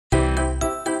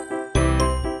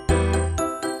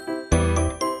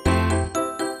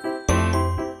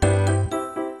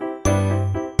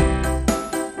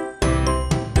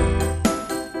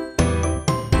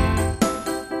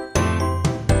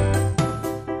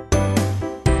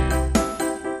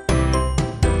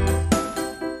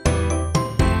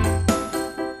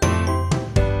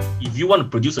want to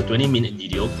produce a 20-minute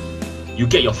video, you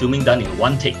get your filming done in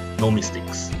one take, no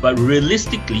mistakes. But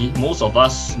realistically, most of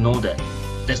us know that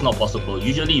that's not possible.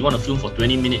 Usually you want to film for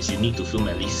 20 minutes, you need to film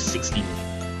at least 60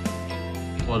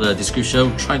 minutes. For the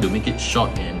description, try to make it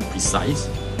short and precise.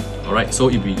 Alright, so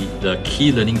if we the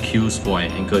key learning cues for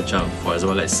an ankle jump, for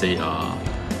example, let's say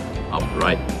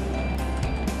upright,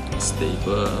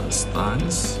 stable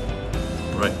stance,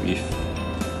 right with.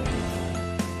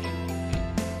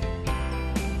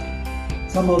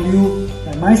 Some of you,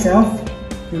 like myself,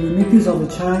 will make use of the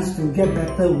chance to get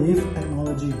better with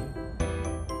technology.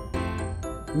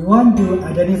 We want to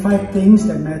identify things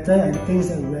that matter and things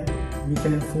that we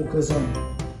can focus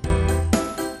on.